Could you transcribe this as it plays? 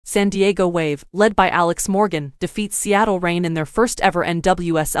San Diego Wave, led by Alex Morgan, defeats Seattle Reign in their first-ever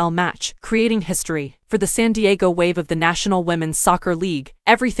NWSL match, creating history. For the San Diego Wave of the National Women's Soccer League,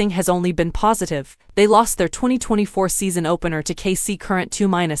 everything has only been positive. They lost their 2024 season opener to KC Current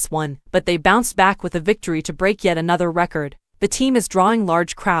 2-1, but they bounced back with a victory to break yet another record. The team is drawing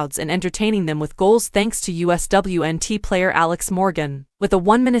large crowds and entertaining them with goals thanks to USWNT player Alex Morgan. With a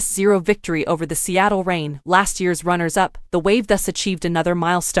 1-0 victory over the Seattle Reign, last year's runners-up, the Wave thus achieved another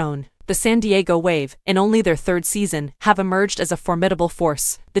milestone. The San Diego Wave, in only their third season, have emerged as a formidable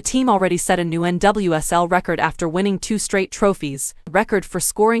force. The team already set a new NWSL record after winning 2 straight trophies, a record for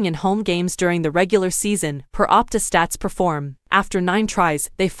scoring in home games during the regular season, per Opta Stats Perform. After 9 tries,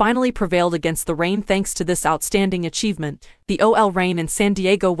 they finally prevailed against the Reign thanks to this outstanding achievement. The OL Reign and San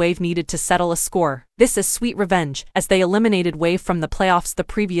Diego Wave needed to settle a score. This is sweet revenge, as they eliminated Wave from the playoffs the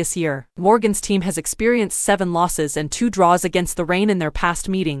previous year. Morgan's team has experienced 7 losses and 2 draws against the Reign in their past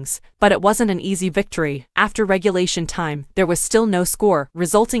meetings, but it wasn't an easy victory. After regulation time, there was still no score,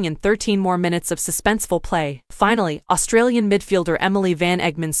 resulting in 13 more minutes of suspenseful play. Finally, Australian midfielder Emily Van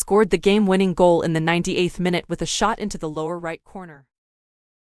Egmond scored the game-winning goal in the 98th minute with a shot into the lower right corner.